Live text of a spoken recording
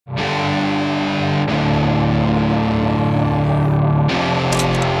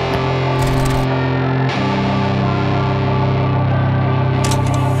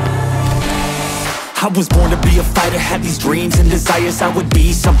was born to be a fighter, had these dreams and desires. I would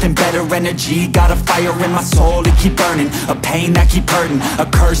be something better, energy, got a fire in my soul to keep burning, a pain that keep hurting, a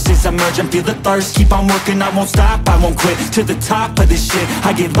curse is emerging, feel the thirst, keep on working, I won't stop, I won't quit, to the top of this shit,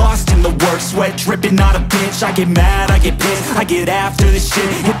 I get lost in the work, sweat dripping, not a bitch, I get mad, I get pissed, I get after this shit,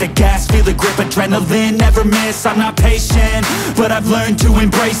 hit the gas, feel the grip, adrenaline, never miss, I'm not patient, but I've learned to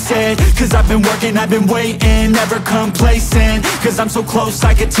embrace it, cause I've been working, I've been waiting, never complacent, cause I'm so close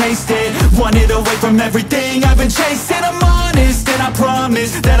I could taste it, wanted away from everything I've been chasing. I'm honest and I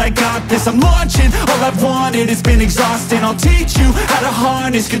promise that I got this. I'm launching, all I've wanted has been exhausting. I'll teach you how to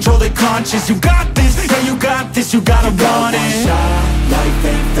harness, control the conscious. You got this, yeah you got this, you gotta want it. Life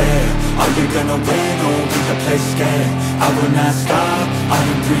ain't fair, are you gonna win or leave the place scared? I will not stop, I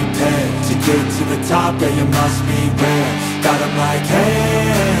am prepared to get to the top, yeah you must beware. Got 'em like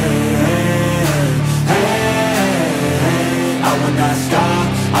hey, hey, I will not stop,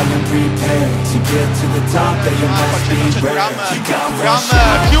 I am prepared to get to the top, yeah you must beware.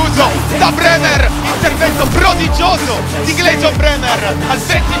 Chiuso da Bremer, intervento prodigioso di Gleison Bremer al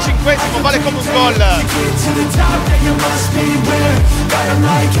 25esimo, vale come un gol.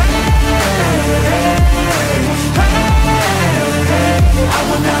 I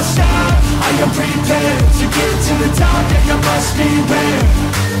will not stop, I am prepared to get to the top, yeah you must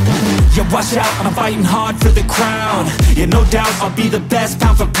beware. Yeah, watch out, I'm fighting hard for the crown. Yeah, no doubt, I'll be the best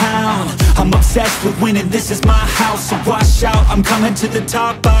pound for pound. I'm obsessed with winning, this is my house. So watch out, I'm coming to the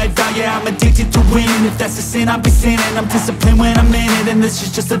top. I vow, yeah, I'm addicted to winning. If that's a sin, I'll be sinning. I'm disciplined when I'm in it, and this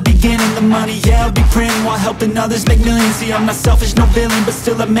is just the beginning. The money, yeah, I'll be printing while helping others make millions. See, I'm not selfish, no villain, but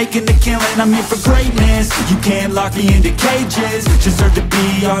still I'm making the killing. I'm here for greatness, you can't lock me into cages. Deserve to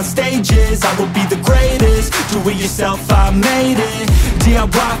be on stages, I will be the greatest. Do it yourself, I made it.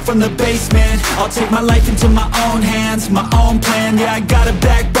 DIY from the basement, I'll take my life into my own hands, my own plan, yeah I got a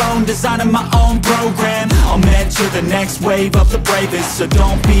backbone, designing my own program. I'll mentor the next wave of the bravest, so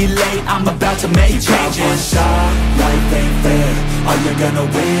don't be late, I'm about to make changes. One shot, life ain't fair, are you gonna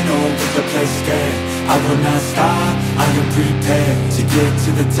win or leave the place scared? I will not stop, I am prepared to get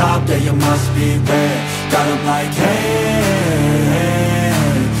to the top, yeah you must beware. Got 'em like hey,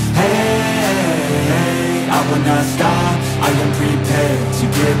 hey, I will not stop, I am prepared to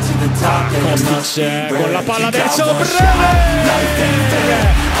get to the top. Con la palla adesso Bremer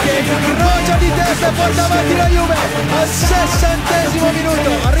che incrocia di testa e porta avanti la Juve al 60° minuto.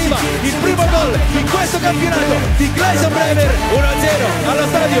 Arriva il primo gol in questo campionato di Gleison Bremer, 1-0 allo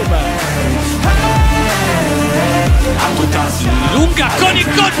Stadium. Lunga con il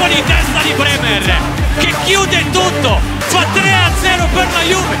colpo di testa di Bremer che chiude tutto, fa 3-0 per la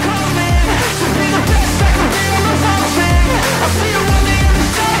Juve.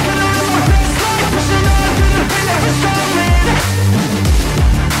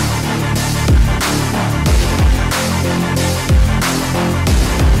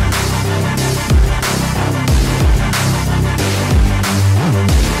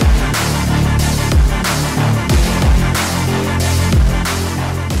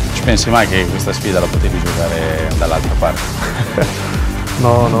 Ci pensi mai che questa sfida la potevi giocare dall'altra parte?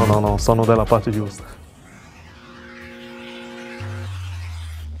 No, sono dalla parte giusta.